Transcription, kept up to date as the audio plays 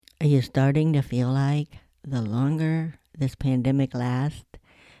Are you starting to feel like the longer this pandemic lasts,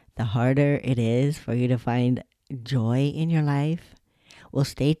 the harder it is for you to find joy in your life? Well,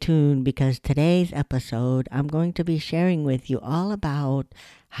 stay tuned because today's episode, I'm going to be sharing with you all about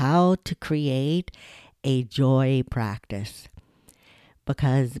how to create a joy practice.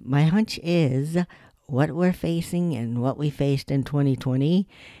 Because my hunch is what we're facing and what we faced in 2020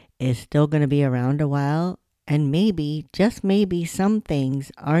 is still going to be around a while. And maybe, just maybe, some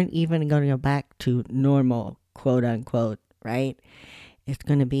things aren't even going to go back to normal, quote unquote, right? It's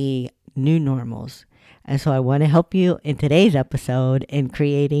going to be new normals. And so I want to help you in today's episode in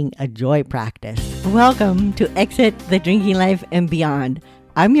creating a joy practice. Welcome to Exit the Drinking Life and Beyond.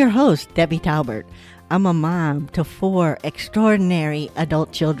 I'm your host, Debbie Talbert. I'm a mom to 4 extraordinary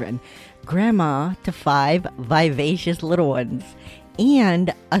adult children, grandma to 5 vivacious little ones,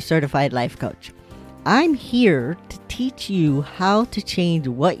 and a certified life coach. I'm here to teach you how to change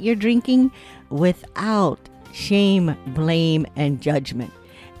what you're drinking without shame, blame, and judgment.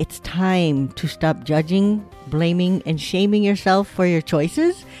 It's time to stop judging, blaming, and shaming yourself for your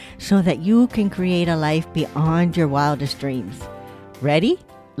choices so that you can create a life beyond your wildest dreams. Ready?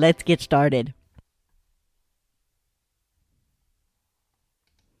 Let's get started.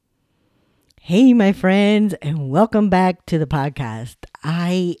 Hey, my friends, and welcome back to the podcast.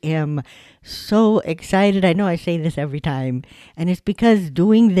 I am so excited. I know I say this every time, and it's because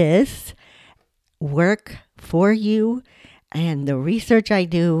doing this work for you and the research I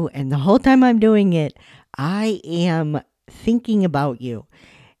do, and the whole time I'm doing it, I am thinking about you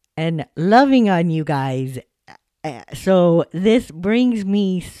and loving on you guys. So this brings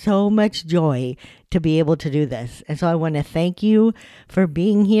me so much joy to be able to do this. And so I want to thank you for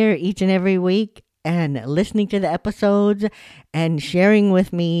being here each and every week and listening to the episodes and sharing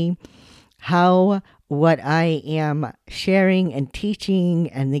with me how what I am sharing and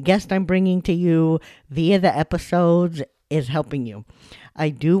teaching and the guest I'm bringing to you via the episodes is helping you. I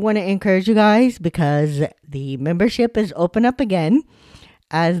do want to encourage you guys because the membership is open up again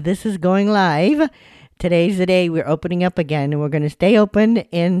as this is going live. Today's the day we're opening up again, and we're going to stay open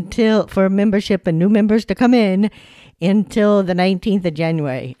for membership and new members to come in until the 19th of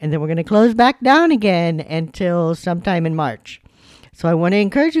January. And then we're going to close back down again until sometime in March. So I want to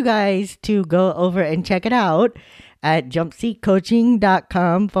encourage you guys to go over and check it out at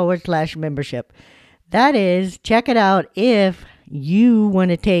jumpseatcoaching.com/membership. That is, check it out if you want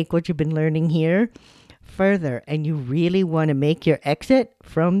to take what you've been learning here further and you really want to make your exit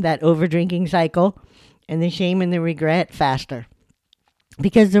from that overdrinking cycle and the shame and the regret faster.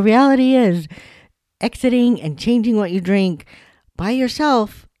 Because the reality is, exiting and changing what you drink by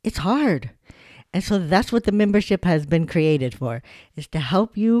yourself, it's hard. And so that's what the membership has been created for, is to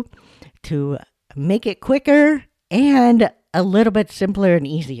help you to make it quicker and a little bit simpler and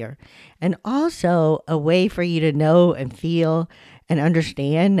easier. And also a way for you to know and feel and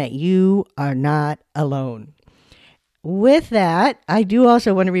understand that you are not alone. With that, I do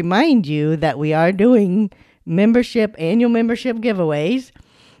also want to remind you that we are doing annual membership giveaways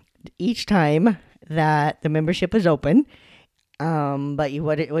each time that the membership is open. But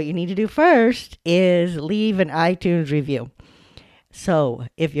what you need to do first is leave an iTunes review. So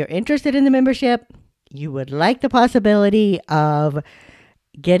if you're interested in the membership, you would like the possibility of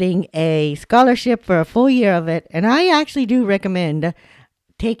getting a scholarship for a full year of it, and I actually do recommend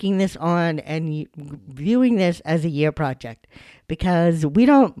taking this on and viewing this as a year project, because we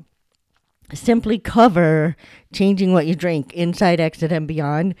don't simply cover changing what you drink inside, exit, and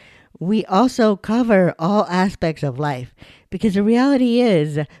beyond. We also cover all aspects of life, because the reality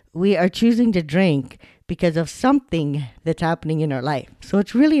is we are choosing to drink because of something that's happening in our life. So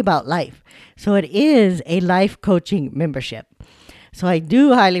it's really about life. So it is a life coaching membership. So I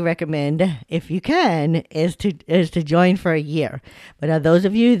do highly recommend, if you can, is to join for a year. But those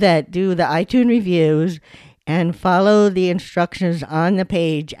of you that do the iTunes reviews and follow the instructions on the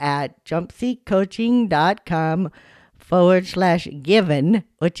page at jumpseatcoaching.com/given,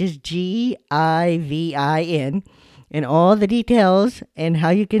 which is GIVIN, and all the details and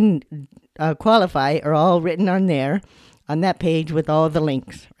how you can qualify are all written on there, on that page with all the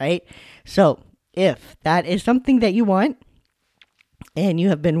links, right? So if that is something that you want, and you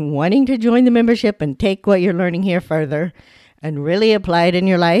have been wanting to join the membership and take what you're learning here further and really apply it in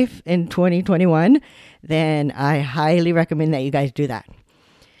your life in 2021, then I highly recommend that you guys do that.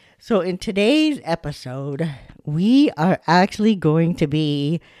 So in today's episode, we are actually going to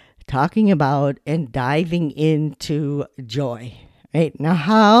be talking about and diving into joy, right? Now,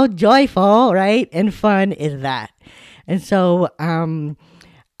 how joyful, right, and fun is that? And so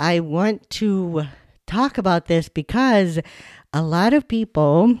I want to talk about this because a lot of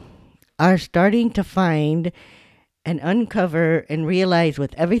people are starting to find and uncover and realize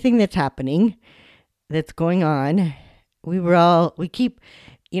with everything that's happening, that's going on, we keep,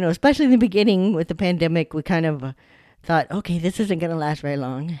 especially in the beginning with the pandemic, we kind of thought, okay, this isn't going to last very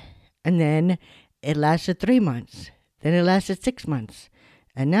long. And then it lasted 3 months. Then it lasted 6 months.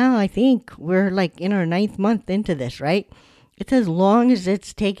 And now I think we're like in our 9th month into this, right? It's as long as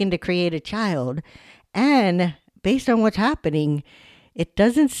it's taken to create a child. And based on what's happening, it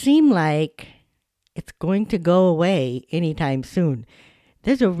doesn't seem like it's going to go away anytime soon.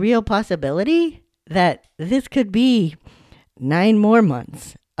 There's a real possibility that this could be 9 more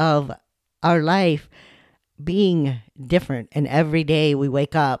months of our life being different. And every day we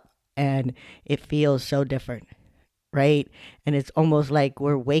wake up and it feels so different, right? And it's almost like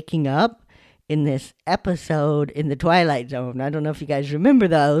we're waking up in this episode in the Twilight Zone. I don't know if you guys remember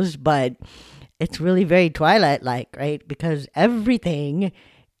those, but it's really very Twilight-like, right? Because everything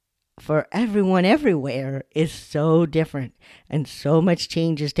for everyone everywhere is so different and so much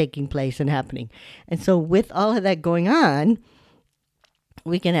change is taking place and happening. And so with all of that going on,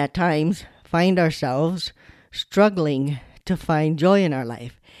 we can at times find ourselves struggling to find joy in our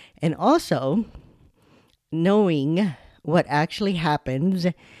life. And also knowing what actually happens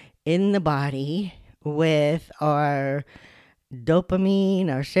in the body with our dopamine,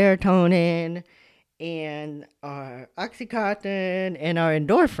 our serotonin, and our oxytocin and our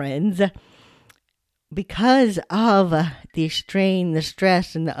endorphins because of the strain, the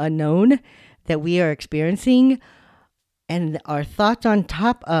stress, and the unknown that we are experiencing, and our thoughts on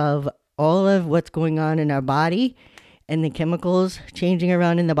top of all of what's going on in our body and the chemicals changing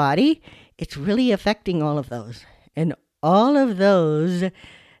around in the body, it's really affecting all of those. And all of those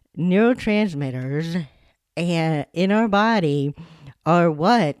neurotransmitters in our body are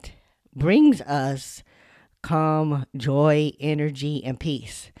what brings us calm, joy, energy, and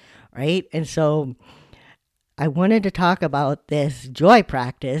peace, right? And so I wanted to talk about this joy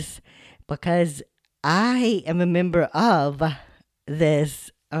practice because I am a member of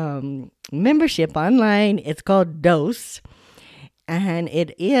this membership online. It's called DOSE. And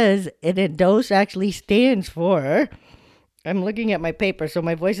DOSE actually stands for, I'm looking at my paper, so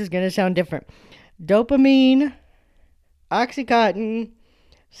my voice is going to sound different. Dopamine, oxytocin,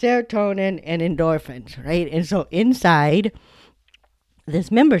 serotonin, and endorphins, right? And so inside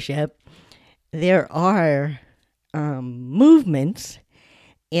this membership, there are movements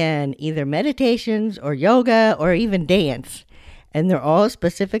in either meditations or yoga or even dance. And they're all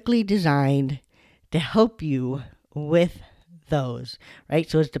specifically designed to help you with those, right?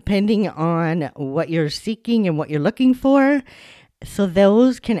 So it's depending on what you're seeking and what you're looking for. So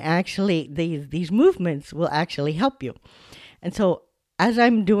those can actually, these movements will actually help you. And so as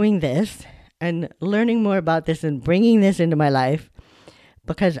I'm doing this and learning more about this and bringing this into my life,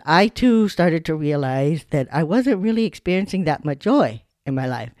 because I too started to realize that I wasn't really experiencing that much joy in my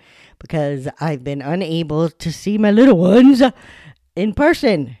life because I've been unable to see my little ones in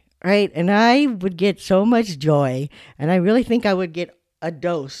person, right? And I would get so much joy, and I really think I would get a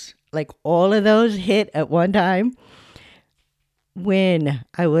dose, like all of those hit at one time, when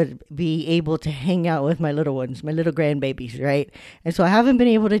I would be able to hang out with my little ones, my little grandbabies, right? And so I haven't been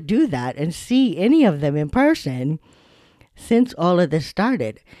able to do that and see any of them in person since all of this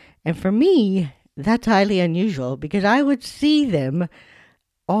started. And for me, that's highly unusual because I would see them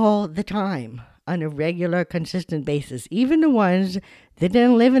all the time on a regular, consistent basis, even the ones that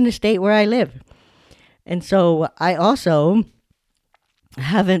didn't live in the state where I live. And so I also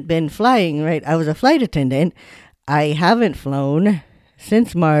haven't been flying, right? I was a flight attendant. I haven't flown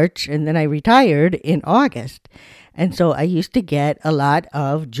since March, and then I retired in August. And so I used to get a lot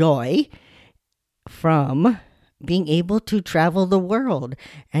of joy from being able to travel the world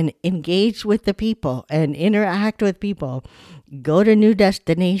and engage with the people and interact with people, go to new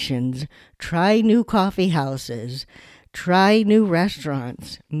destinations, try new coffee houses, try new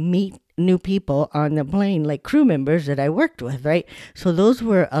restaurants, meet new people on the plane, like crew members that I worked with, right? So those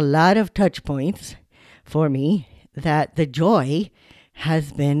were a lot of touch points for me that the joy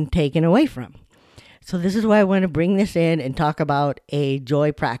has been taken away from. So this is why I want to bring this in and talk about a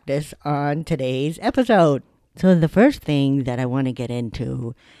joy practice on today's episode. So the first thing that I want to get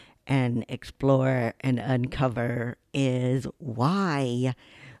into and explore and uncover is why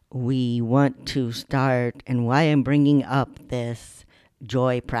we want to start and why I'm bringing up this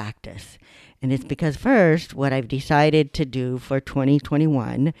joy practice. And it's because first, what I've decided to do for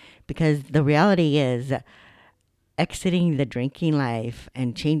 2021, because the reality is exiting the drinking life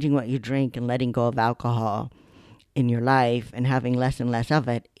and changing what you drink and letting go of alcohol in your life and having less and less of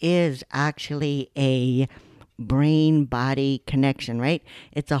it is actually a brain-body connection, right?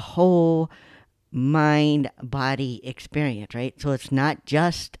 It's a whole mind-body experience, right? So it's not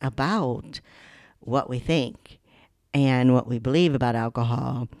just about what we think and what we believe about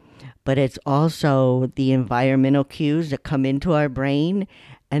alcohol, but it's also the environmental cues that come into our brain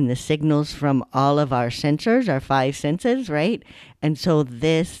and the signals from all of our sensors, our five senses, right? And so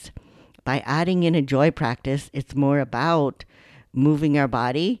this, by adding in a joy practice, it's more about moving our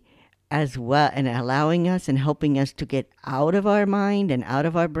body as well and allowing us and helping us to get out of our mind and out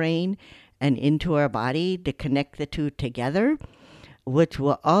of our brain and into our body to connect the two together, which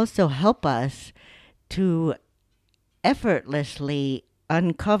will also help us to effortlessly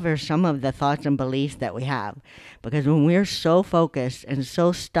uncover some of the thoughts and beliefs that we have. Because when we're so focused and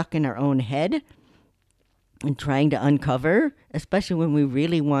so stuck in our own head and trying to uncover, especially when we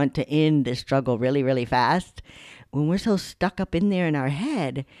really want to end this struggle really, really fast, when we're so stuck up in there in our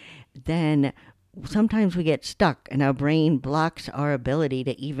head, then sometimes we get stuck and our brain blocks our ability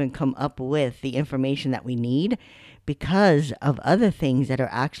to even come up with the information that we need because of other things that are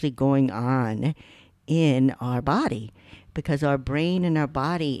actually going on in our body, because our brain and our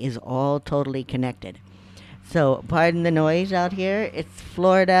body is all totally connected. So pardon the noise out here. It's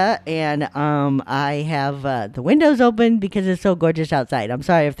Florida, and I have the windows open because it's so gorgeous outside. I'm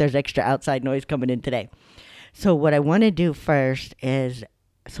sorry if there's extra outside noise coming in today. So what I want to do first is,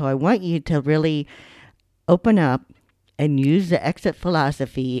 so I want you to really open up and use the exit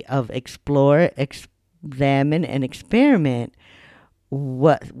philosophy of explore, examine, and experiment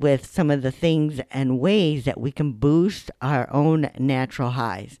with some of the things and ways that we can boost our own natural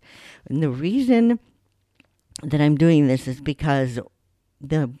highs. And the reason that I'm doing this is because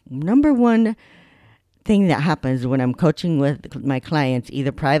the number one thing that happens when I'm coaching with my clients,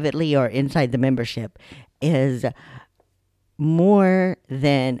 either privately or inside the membership, is more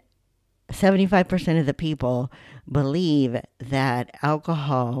than 75% of the people believe that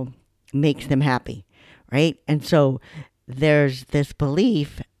alcohol makes them happy, right? And so there's this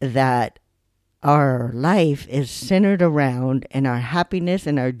belief that our life is centered around, and our happiness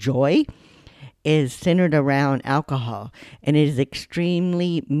and our joy is centered around alcohol, and it is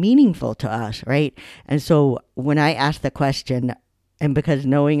extremely meaningful to us, right? And so when I ask the question, and because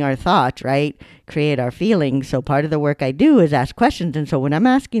knowing our thoughts, right, create our feelings, so part of the work I do is ask questions. And so when I'm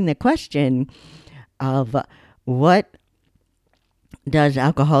asking the question of what does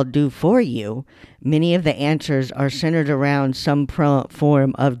alcohol do for you, many of the answers are centered around some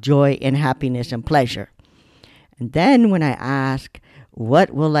form of joy and happiness and pleasure. And then when I ask, what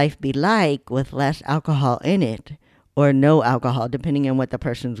will life be like with less alcohol in it, or no alcohol, depending on what the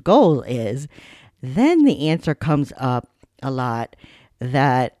person's goal is, then the answer comes up a lot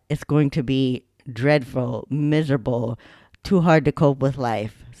that it's going to be dreadful, miserable, too hard to cope with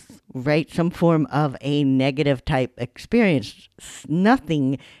life, right? Some form of a negative type experience,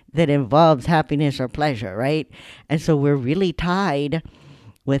 nothing that involves happiness or pleasure, right? And so we're really tied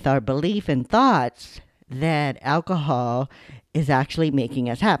with our belief and thoughts that alcohol is actually making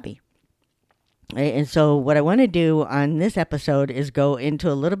us happy. Right? And so what I want to do on this episode is go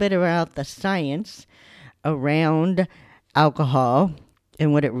into a little bit about the science around alcohol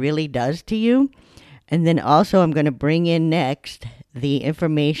and what it really does to you. And then also I'm going to bring in next the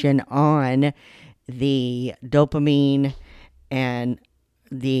information on the dopamine and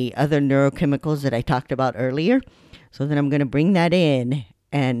the other neurochemicals that I talked about earlier. So then I'm going to bring that in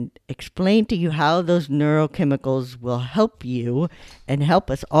and explain to you how those neurochemicals will help you and help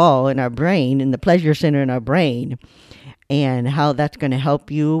us all in our brain, in the pleasure center in our brain, and how that's going to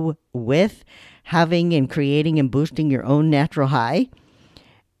help you with having and creating and boosting your own natural high.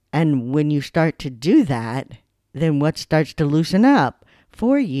 And when you start to do that, then what starts to loosen up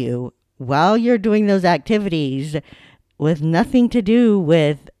for you while you're doing those activities with nothing to do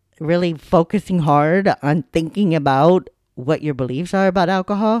with really focusing hard on thinking about what your beliefs are about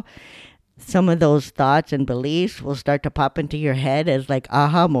alcohol, some of those thoughts and beliefs will start to pop into your head as like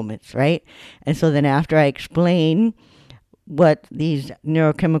aha moments, right? And so then after I explain what these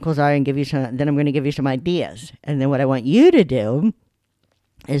neurochemicals are and give you some, then I'm going to give you some ideas. And then what I want you to do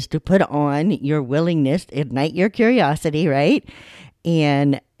is to put on your willingness, ignite your curiosity, right?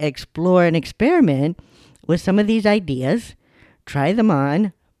 And explore and experiment with some of these ideas, try them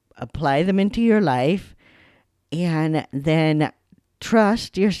on, apply them into your life, and then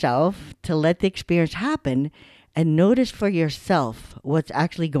trust yourself to let the experience happen and notice for yourself what's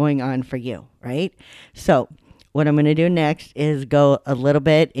actually going on for you, right? So what I'm going to do next is go a little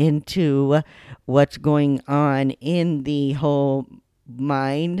bit into what's going on in the whole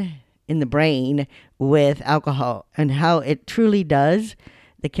mind, in the brain with alcohol, and how it truly does,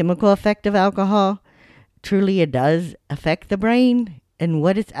 the chemical effect of alcohol truly it does affect the brain and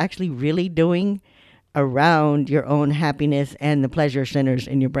what it's actually really doing around your own happiness and the pleasure centers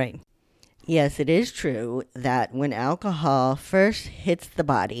in your brain. Yes, it is true that when alcohol first hits the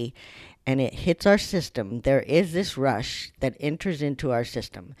body and it hits our system, there is this rush that enters into our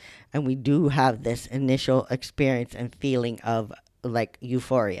system. And we do have this initial experience and feeling of like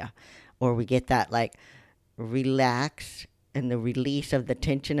euphoria, or we get that like relax and the release of the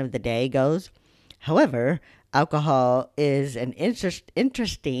tension of the day goes. However, alcohol is an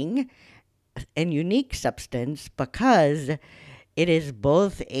interesting and unique substance because it is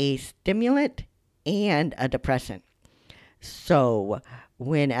both a stimulant and a depressant. So,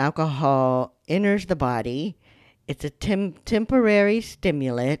 when alcohol enters the body, it's a temporary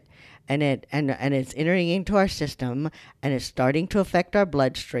stimulant and it's entering into our system and it's starting to affect our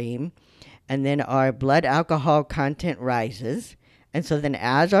bloodstream, and then our blood alcohol content rises. And so then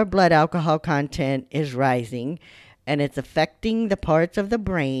as our blood alcohol content is rising and it's affecting the parts of the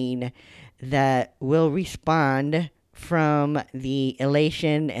brain that will respond from the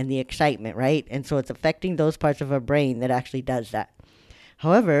elation and the excitement, right? And so it's affecting those parts of our brain that actually does that.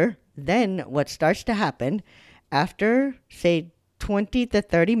 However, then what starts to happen after, say, 20 to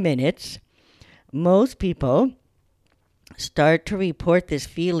 30 minutes, most people start to report this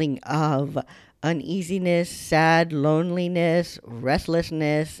feeling of uneasiness, sad, loneliness,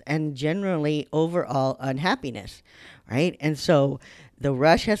 restlessness, and generally overall unhappiness, right? And so the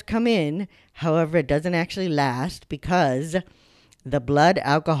rush has come in. However, it doesn't actually last because the blood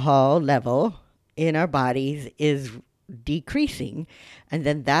alcohol level in our bodies is decreasing. And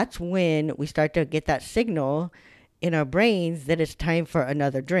then that's when we start to get that signal in our brains that it's time for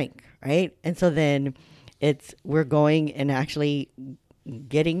another drink, right? And so then we're going and actually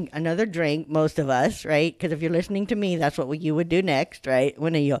getting another drink, most of us, right? Because if you're listening to me, that's what you would do next, right?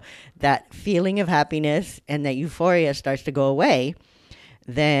 When that feeling of happiness and that euphoria starts to go away,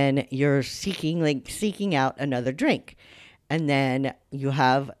 then you're seeking out another drink. And then you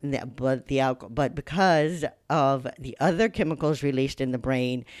have the alcohol, but because of the other chemicals released in the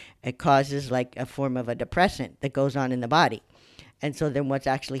brain, it causes like a form of a depressant that goes on in the body. And so then what's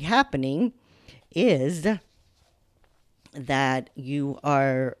actually happening is that you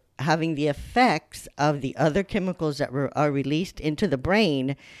are having the effects of the other chemicals that are released into the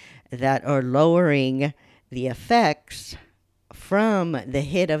brain that are lowering the effects from the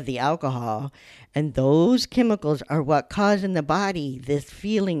hit of the alcohol. And those chemicals are what cause in the body this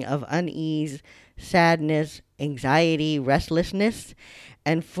feeling of unease, sadness, anxiety, restlessness.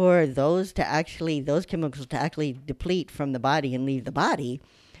 And for those chemicals to actually deplete from the body and leave the body,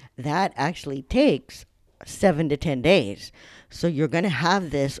 that actually takes 7 to 10 days. So you're going to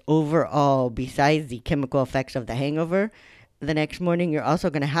have this overall, besides the chemical effects of the hangover, the next morning you're also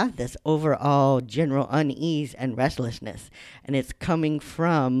going to have this overall general unease and restlessness. And it's coming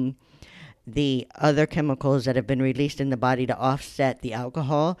from the other chemicals that have been released in the body to offset the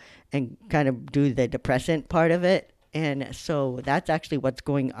alcohol and kind of do the depressant part of it. And so that's actually what's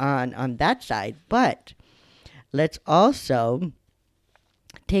going on that side. But let's also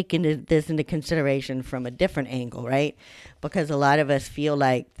take this into consideration from a different angle, right? Because a lot of us feel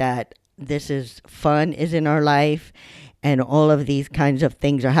like that this is fun is in our life and all of these kinds of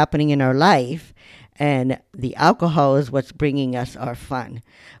things are happening in our life, and the alcohol is what's bringing us our fun.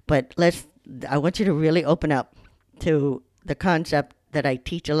 But I want you to really open up to the concept that I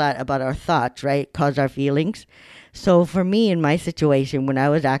teach a lot about our thoughts, right? Cause our feelings. So for me, in my situation, when I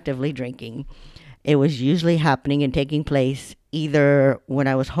was actively drinking, it was usually happening and taking place either when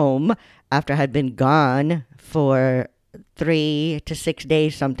I was home after I had been gone for 3 to 6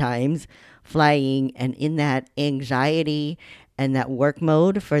 days sometimes, flying and in that anxiety and that work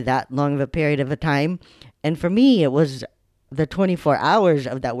mode for that long of a period of a time. And for me, it was the 24 hours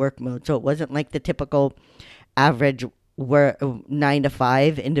of that work mode. So it wasn't like the typical average 9 to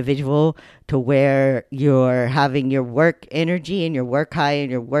 5 individual to where you're having your work energy and your work high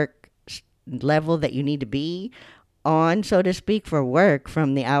and your work level that you need to be on, so to speak, for work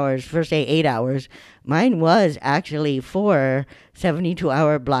from the hours, for say 8 hours. Mine was actually for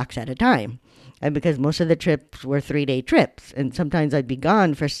 72-hour blocks at a time. And because most of the trips were 3-day trips, and sometimes I'd be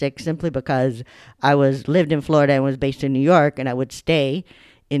gone for 6 simply because I lived in Florida and was based in New York, and I would stay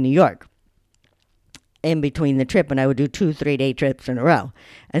in New York in between the trip, and I would do 2 3-day trips in a row.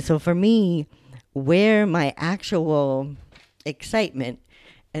 And so for me, where my actual excitement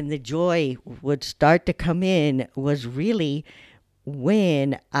and the joy would start to come in was really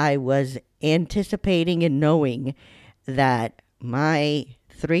when I was anticipating and knowing that my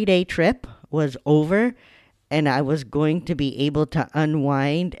 3-day trip was over and I was going to be able to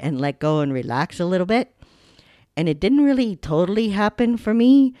unwind and let go and relax a little bit. And it didn't really totally happen for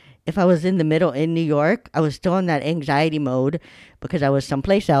me. If I was in the middle in New York, I was still in that anxiety mode because I was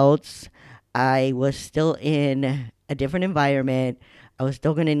someplace else. I was still in a different environment. I was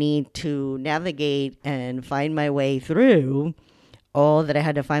still going to need to navigate and find my way through all that I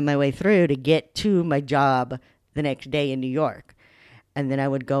had to find my way through to get to my job the next day in New York. And then I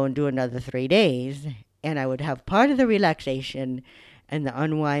would go and do another 3 days, and I would have part of the relaxation and the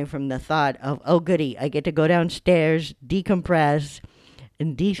unwind from the thought of, oh, goody, I get to go downstairs, decompress,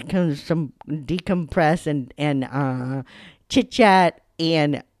 and decompress and chit chat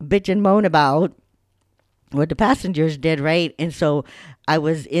and bitch and moan about what the passengers did, right? And so I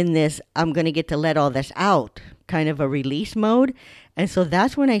was in this, I'm going to get to let all this out, kind of a release mode. And so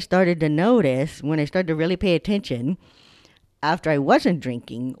that's when I started to notice, when I started to really pay attention, after I wasn't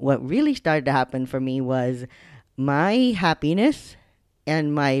drinking, what really started to happen for me was my happiness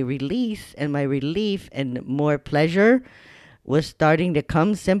and my release and my relief and more pleasure was starting to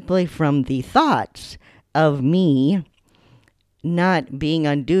come simply from the thoughts of me not being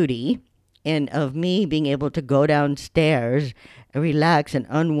on duty and of me being able to go downstairs and relax and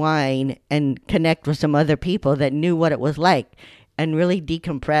unwind and connect with some other people that knew what it was like and really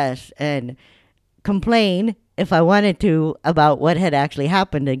decompress and complain if I wanted to about what had actually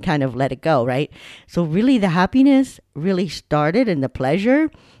happened and kind of let it go, right? So really the happiness really started and the pleasure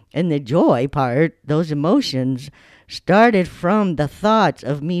and the joy part, those emotions started from the thoughts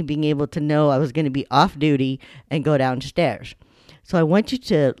of me being able to know I was going to be off duty and go downstairs. So I want you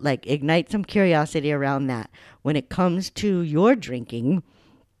to ignite some curiosity around that. When it comes to your drinking,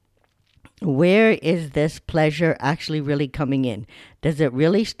 where is this pleasure actually really coming in? Does it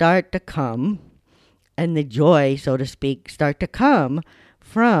really start to come, and the joy, so to speak, start to come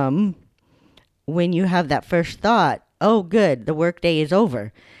from when you have that first thought, oh, good, the workday is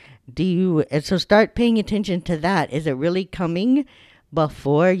over? And so start paying attention to that. Is it really coming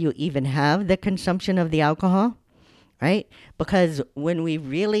before you even have the consumption of the alcohol? Right? Because when we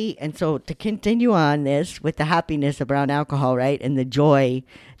really, and so to continue on this with the happiness around alcohol, right? And the joy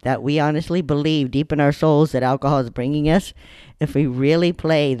that we honestly believe deep in our souls that alcohol is bringing us, if we really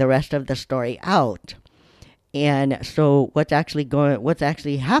play the rest of the story out. And so what's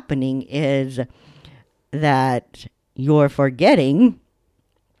actually happening is that you're forgetting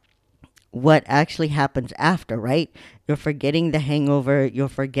what actually happens after, right? You're forgetting the hangover, you're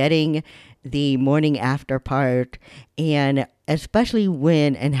forgetting the morning after part, and especially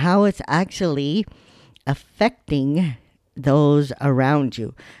when and how it's actually affecting those around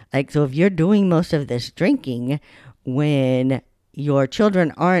you. So if you're doing most of this drinking when your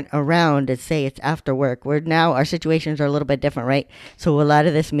children aren't around, let's say it's after work, where now our situations are a little bit different, right? So a lot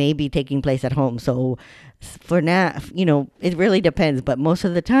of this may be taking place at home. So for now, it really depends. But most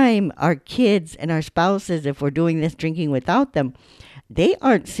of the time, our kids and our spouses, if we're doing this drinking without them, they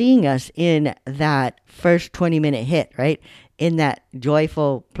aren't seeing us in that first 20-minute hit, right? In that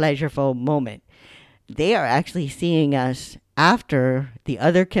joyful, pleasureful moment. They are actually seeing us after the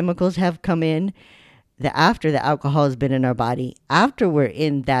other chemicals have come in, after the alcohol has been in our body, after we're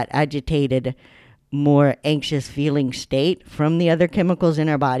in that agitated, more anxious feeling state from the other chemicals in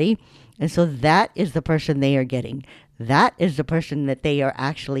our body. And so that is the person they are getting. That is the person that they are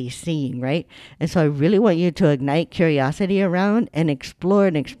actually seeing, right? And so I really want you to ignite curiosity around and explore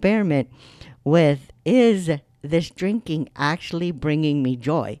and experiment with, is this drinking actually bringing me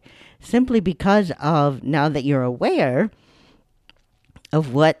joy? Simply because of, now that you're aware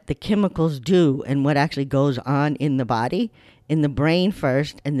of what the chemicals do and what actually goes on in the body, in the brain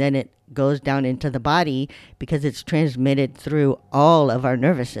first, and then it goes down into the body because it's transmitted through all of our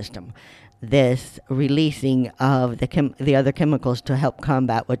nervous system. This releasing of the other chemicals to help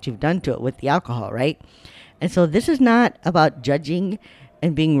combat what you've done to it with the alcohol, right? And so this is not about judging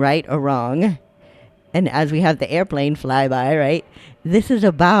and being right or wrong. And as we have the airplane fly by, right? This is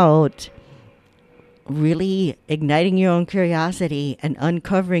about really igniting your own curiosity and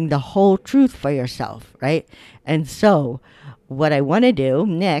uncovering the whole truth for yourself, right? And so what I want to do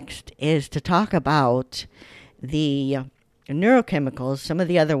next is to talk about the neurochemicals, some of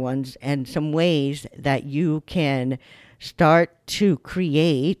the other ones, and some ways that you can start to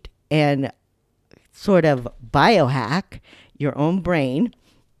create and sort of biohack your own brain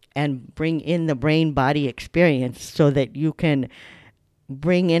and bring in the brain-body experience so that you can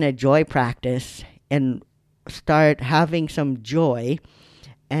bring in a joy practice and start having some joy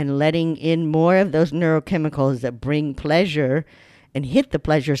and letting in more of those neurochemicals that bring pleasure and hit the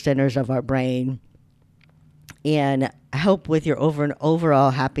pleasure centers of our brain and help with your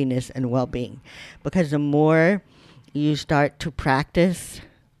overall happiness and well-being. Because the more you start to practice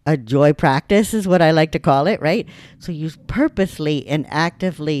a joy practice is what I like to call it, right? So you purposely and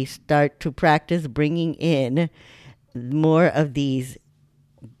actively start to practice bringing in more of these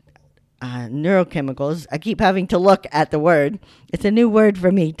neurochemicals. I keep having to look at the word. It's a new word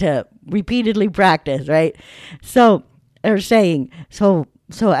for me to repeatedly practice, right? So, or saying, so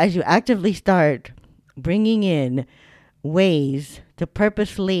as you actively start bringing in ways to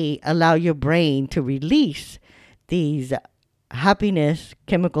purposely allow your brain to release these happiness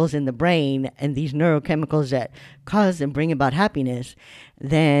chemicals in the brain and these neurochemicals that cause and bring about happiness,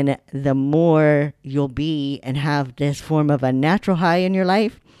 then the more you'll be and have this form of a natural high in your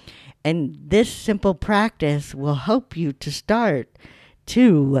life. And this simple practice will help you to start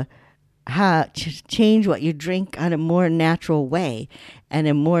to change what you drink on a more natural way and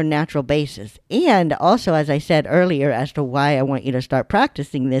a more natural basis. And also, as I said earlier, as to why I want you to start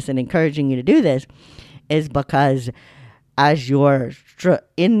practicing this and encouraging you to do this, is because as you're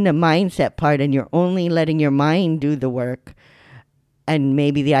in the mindset part and you're only letting your mind do the work, and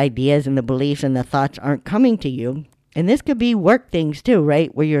maybe the ideas and the beliefs and the thoughts aren't coming to you. And this could be work things too,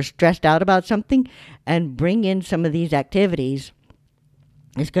 right? Where you're stressed out about something, and bring in some of these activities.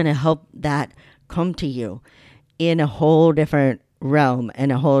 It's going to help that come to you in a whole different realm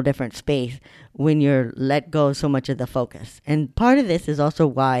and a whole different space when you're let go so much of the focus. And part of this is also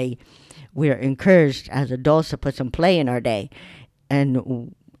why we're encouraged as adults to put some play in our day,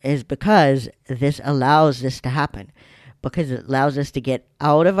 and is because this allows this to happen, because it allows us to get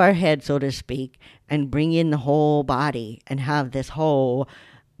out of our head, so to speak, and bring in the whole body and have this whole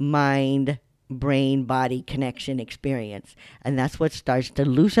mind, brain, body connection experience. And that's what starts to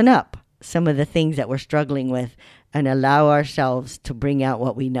loosen up some of the things that we're struggling with and allow ourselves to bring out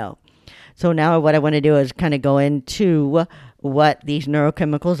what we know. So now what I want to do is kind of go into what these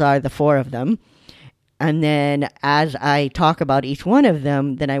neurochemicals are, the 4 of them. And then as I talk about each one of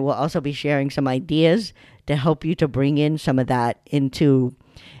them, then I will also be sharing some ideas to help you to bring in some of that into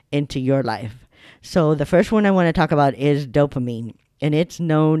your life. So the first one I want to talk about is dopamine, and it's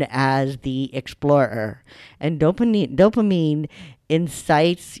known as the explorer. And dopamine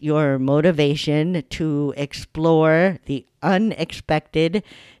incites your motivation to explore the unexpected,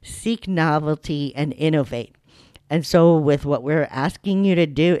 seek novelty, and innovate. And so with what we're asking you to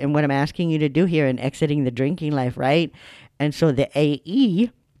do, and what I'm asking you to do here in Exiting the Drinking Life, right? And so the AE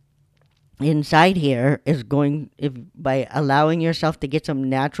inside here is by allowing yourself to get some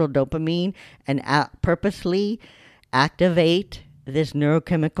natural dopamine and purposely activate this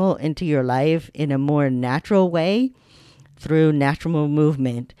neurochemical into your life in a more natural way through natural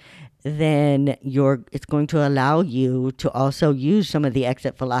movement, then it's going to allow you to also use some of the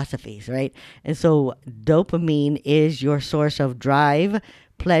exit philosophies, right? And so dopamine is your source of drive,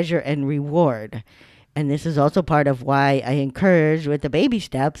 pleasure, and reward. And this is also part of why I encourage with the baby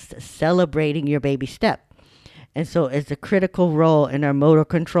steps, celebrating your baby step. And so it's a critical role in our motor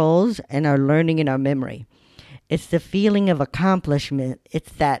controls and our learning and our memory. It's the feeling of accomplishment.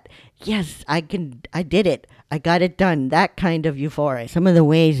 It's that, yes, I did it. I got it done. That kind of euphoria. Some of the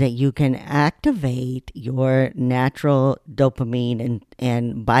ways that you can activate your natural dopamine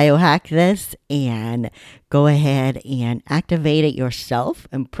and biohack this and go ahead and activate it yourself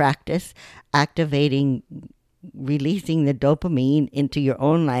and practice releasing the dopamine into your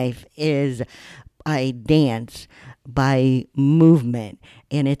own life is by dance, by movement.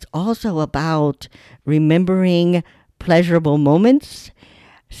 And it's also about remembering pleasurable moments,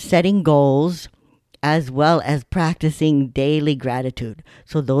 setting goals, as well as practicing daily gratitude.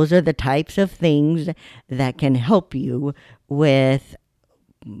 So those are the types of things that can help you with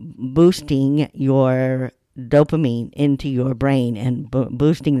boosting your dopamine into your brain and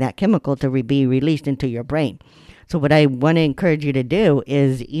boosting that chemical to be released into your brain. So what I want to encourage you to do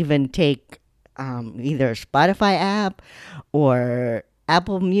is even take either a Spotify app or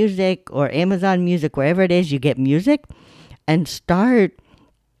Apple Music or Amazon Music, wherever it is you get music, and start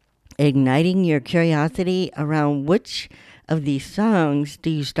igniting your curiosity around which of these songs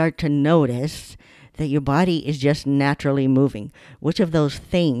do you start to notice that your body is just naturally moving. Which of those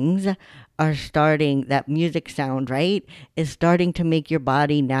things are starting, that music sound, right, is starting to make your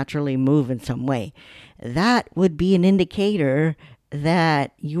body naturally move in some way. That would be an indicator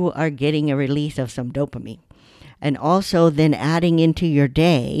that you are getting a release of some dopamine. And also then adding into your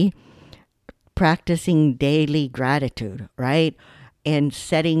day, practicing daily gratitude, right? And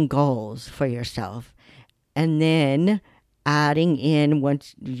setting goals for yourself. And then adding in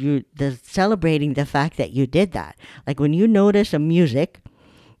celebrating the fact that you did that. Like when you notice a music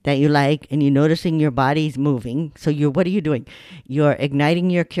that you like and you're noticing your body's moving, so what are you doing? You're igniting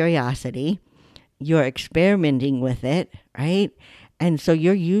your curiosity, you're experimenting with it, right? And so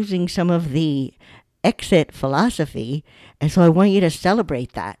you're using some of the exit philosophy. And so I want you to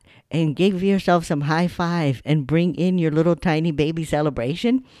celebrate that and give yourself some high five and bring in your little tiny baby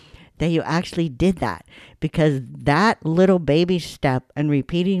celebration that you actually did that, because that little baby step and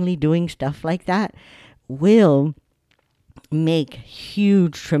repeatedly doing stuff like that will make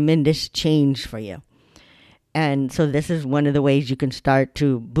huge, tremendous change for you. And so this is one of the ways you can start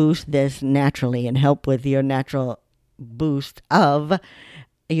to boost this naturally and help with your natural boost of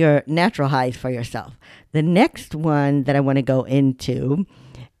your natural highs for yourself. The next one that I want to go into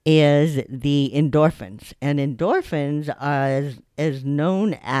is the endorphins. And endorphins is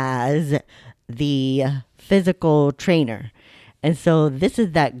known as the physical trainer. And so this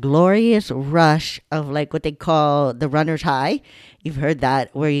is that glorious rush of like what they call the runner's high. You've heard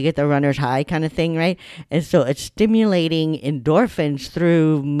that, where you get the runner's high kind of thing, right? And so it's stimulating endorphins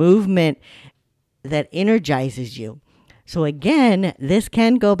through movement that energizes you. So again, this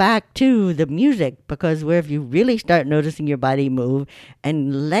can go back to the music, because where if you really start noticing your body move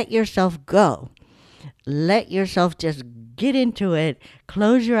and let yourself go, let yourself just get into it,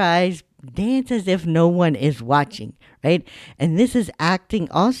 close your eyes, dance as if no one is watching, right? And this is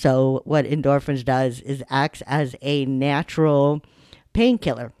acting also, what endorphins does is acts as a natural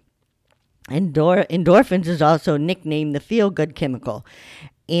painkiller. Endorphins is also nicknamed the feel-good chemical.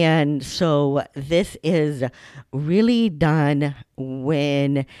 And so this is really done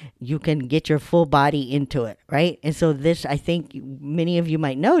when you can get your full body into it, right? And so this, I think many of you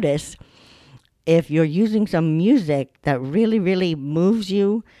might notice, if you're using some music that really, really moves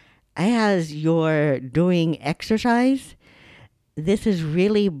you as you're doing exercise, this is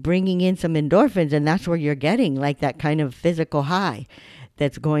really bringing in some endorphins, and that's where you're getting like that kind of physical high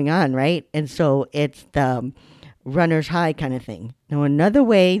that's going on, right? And so it's the runner's high kind of thing. Now, another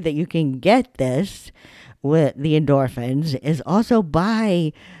way that you can get this with the endorphins is also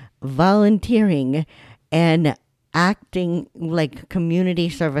by volunteering and acting like community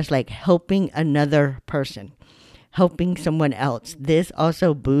service, like helping another person, helping someone else. This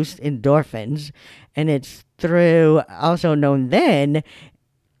also boosts endorphins, and it's through, also known then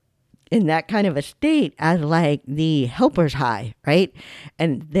in that kind of a state as like the helper's high, right?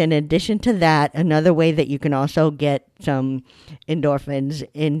 And then in addition to that, another way that you can also get some endorphins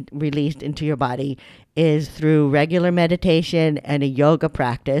released into your body is through regular meditation and a yoga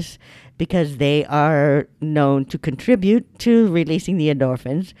practice, because they are known to contribute to releasing the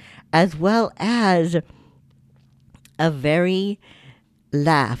endorphins, as well as a very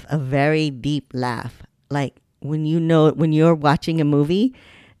deep laugh. Like when you're watching a movie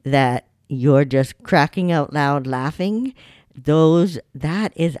that you're just cracking out loud laughing,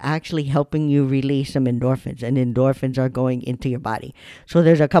 that is actually helping you release some endorphins, and endorphins are going into your body. So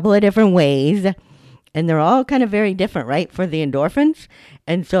there's a couple of different ways, and they're all kind of very different, right, for the endorphins.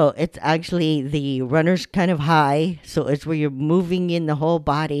 And so it's actually the runner's kind of high, so it's where you're moving in the whole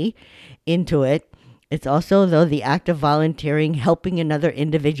body into it. It's also, though, the act of volunteering, helping another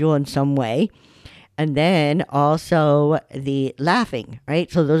individual in some way. And then also the laughing,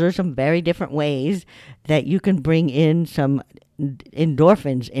 right? So those are some very different ways that you can bring in some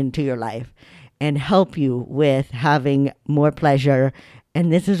endorphins into your life and help you with having more pleasure.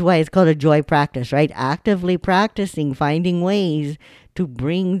 And this is why it's called a joy practice, right? Actively practicing, finding ways to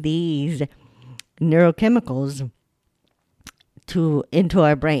bring these neurochemicals into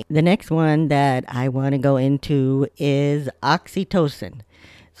our brain. The next one that I want to go into is oxytocin.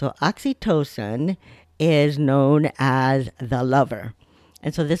 So oxytocin is known as the lover.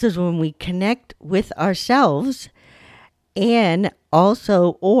 And so this is when we connect with ourselves and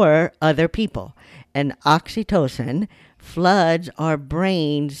also or other people. And oxytocin floods our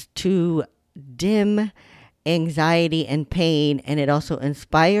brains to dim anxiety and pain, and it also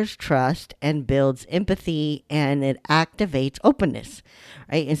inspires trust and builds empathy, and it activates openness,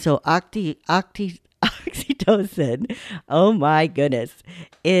 right? And so oxytocin, oh my goodness,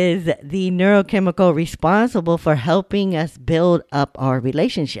 is the neurochemical responsible for helping us build up our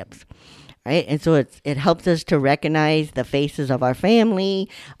relationships, right? And so it helps us to recognize the faces of our family,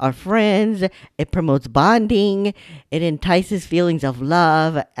 our friends. It promotes bonding. It entices feelings of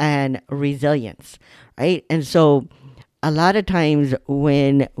love and resilience, right? And so a lot of times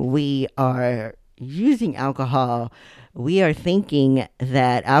when we are using alcohol, we are thinking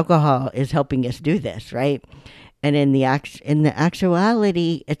that alcohol is helping us do this, right? And in the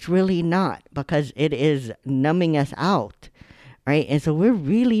actuality, it's really not, because it is numbing us out, right? And so we're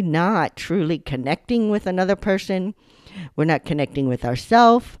really not truly connecting with another person. We're not connecting with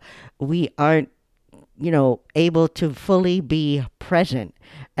ourselves. We aren't, able to fully be present.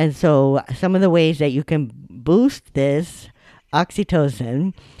 And so some of the ways that you can boost this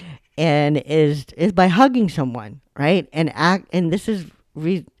oxytocin, and is by hugging someone, right? And this is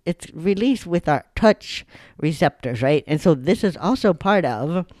it's released with our touch receptors, right? And so this is also part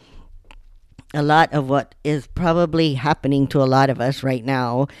of a lot of what is probably happening to a lot of us right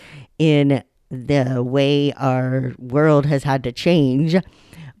now in the way our world has had to change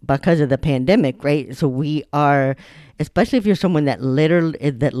because of the pandemic, right? So we are, especially if you're someone that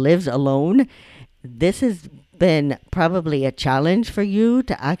lives alone, this has been probably a challenge for you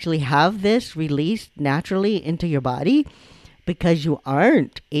to actually have this released naturally into your body because you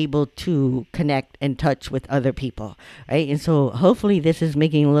aren't able to connect and touch with other people, right? And so hopefully this is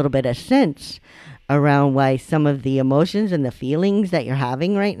making a little bit of sense around why some of the emotions and the feelings that you're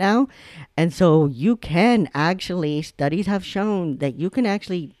having right now. And so you can actually, studies have shown that you can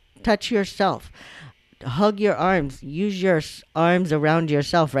actually touch yourself, hug your arms, use your arms around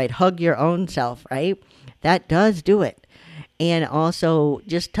yourself, right? Hug your own self, right? That does do it. And also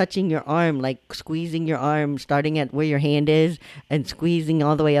just touching your arm, like squeezing your arm, starting at where your hand is and squeezing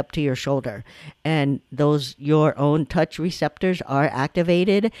all the way up to your shoulder. And your own touch receptors are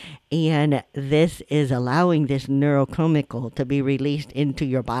activated. And this is allowing this neurochemical to be released into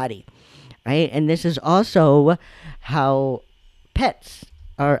your body, right? And this is also how pets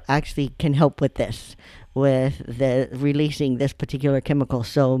are actually can help with this, with the releasing this particular chemical.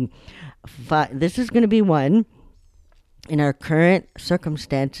 So this is going to be one in our current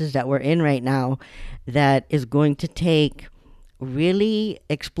circumstances that we're in right now that is going to take really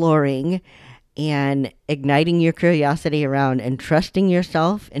exploring and igniting your curiosity around and trusting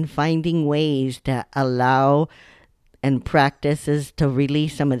yourself and finding ways to allow and practices to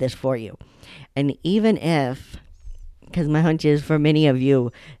release some of this for you. And even if, because my hunch is for many of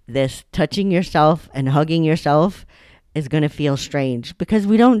you, this touching yourself and hugging yourself is going to feel strange because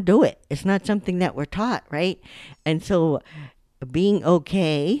we don't do it. It's not something that we're taught, right? And so being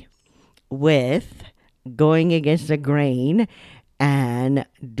okay with going against the grain and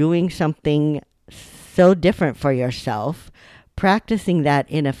doing something so different for yourself, practicing that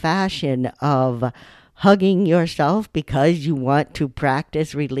in a fashion of hugging yourself because you want to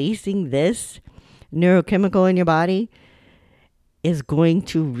practice releasing this neurochemical in your body is going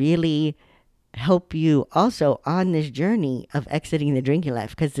to really help you also on this journey of exiting the drinking life,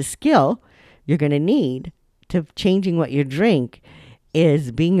 because the skill you're going to need to changing what you drink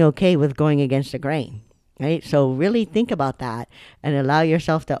is being okay with going against the grain, right? So really think about that and allow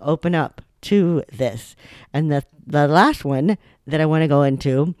yourself to open up to this. And the last one that I want to go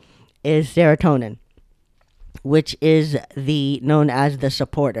into is serotonin, which is known as the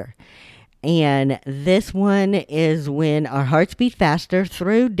supporter. And this one is when our hearts beat faster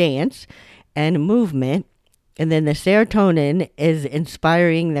through dance and movement. And then the serotonin is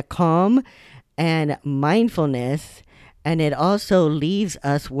inspiring the calm and mindfulness. And it also leaves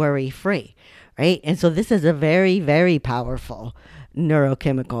us worry-free, right? And so this is a very, very powerful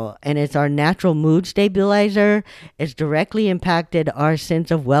neurochemical. And it's our natural mood stabilizer. It's directly impacted our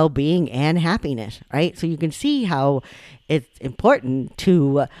sense of well-being and happiness, right? So you can see how it's important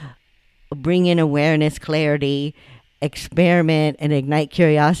to bring in awareness, clarity, experiment, and ignite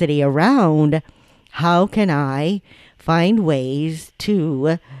curiosity around how can I find ways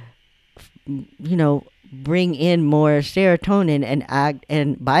to, bring in more serotonin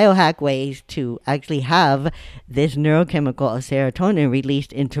and biohack ways to actually have this neurochemical of serotonin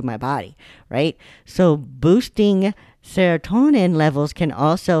released into my body, right? So boosting serotonin levels can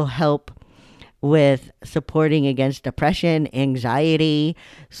also help with supporting against depression, anxiety,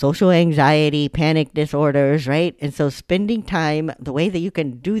 social anxiety, panic disorders, right? And so spending time, the way that you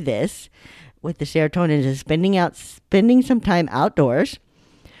can do this with the serotonin is spending some time outdoors.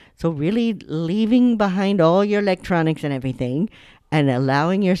 So really leaving behind all your electronics and everything and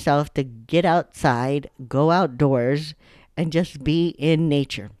allowing yourself to get outside, go outdoors, and just be in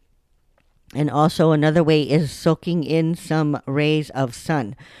nature. And also another way is soaking in some rays of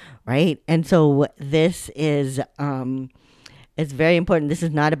sun, right? And so this is it's very important. This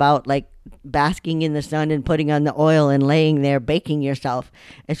is not about like basking in the sun and putting on the oil and laying there baking yourself.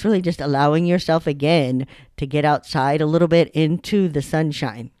 It's really just allowing yourself again to get outside a little bit into the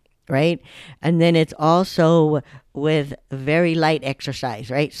sunshine, right? And then it's also with very light exercise,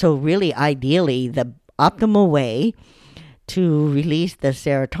 right? So really ideally the optimal way to release the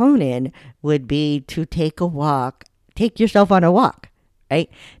serotonin would be to take yourself on a walk, right?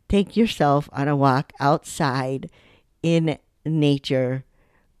 Take yourself on a walk outside in nature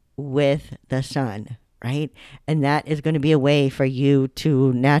with the sun, right? And that is going to be a way for you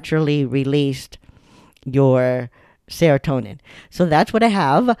to naturally release your serotonin. So that's what I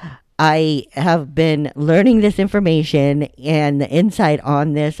have. I have been learning this information and the insight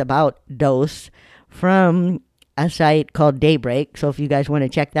on this about dose from a site called Daybreak. So if you guys want to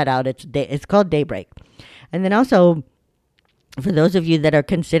check that out, it's called Daybreak. And then also, for those of you that are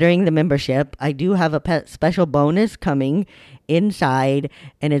considering the membership, I do have a special bonus coming inside,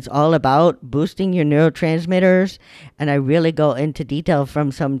 and it's all about boosting your neurotransmitters. And I really go into detail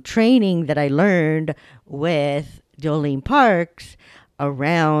from some training that I learned with Jolene Parks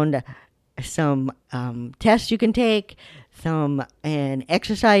around some tests you can take, and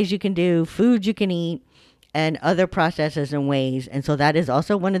exercise you can do, foods you can eat, and other processes and ways. And so that is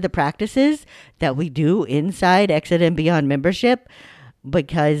also one of the practices that we do inside Exit and Beyond membership,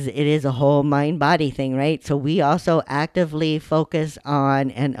 because it is a whole mind-body thing, right? So we also actively focus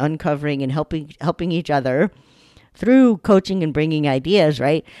on and uncovering and helping each other through coaching and bringing ideas,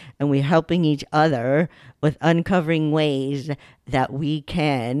 right? And we're helping each other with uncovering ways that we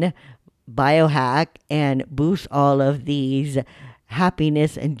can biohack and boost all of these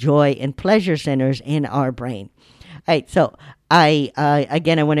happiness and joy and pleasure centers in our brain. All right, so I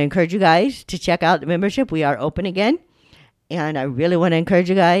want to encourage you guys to check out the membership. We are open again, and I really want to encourage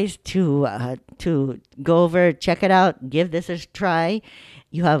you guys to go over, check it out, give this a try.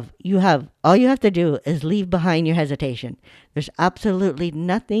 All you have to do is leave behind your hesitation. There's absolutely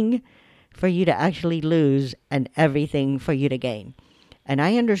nothing for you to actually lose and everything for you to gain. And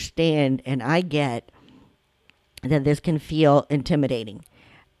I understand and I get that this can feel intimidating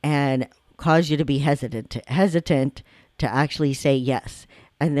and cause you to be hesitant to actually say yes,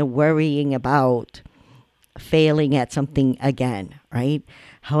 and then worrying about failing at something again, right?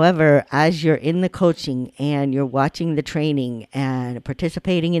 However, as you're in the coaching and you're watching the training and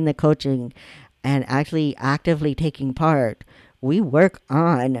participating in the coaching and actually actively taking part, we work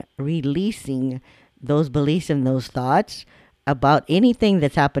on releasing those beliefs and those thoughts about anything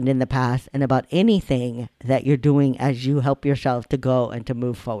that's happened in the past and about anything that you're doing as you help yourself to go and to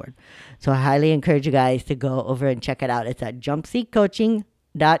move forward. So I highly encourage you guys to go over and check it out. It's at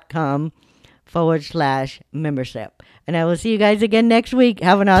jumpseatcoaching.com/membership. And I will see you guys again next week.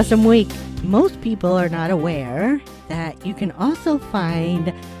 Have an awesome week. Most people are not aware that you can also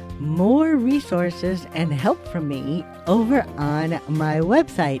find more resources and help from me over on my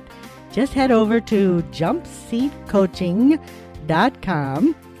website. Just head over to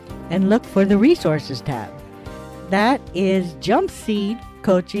jumpseatcoaching.com and look for the resources tab. That is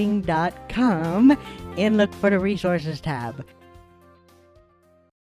jumpseatcoaching.com and look for the resources tab.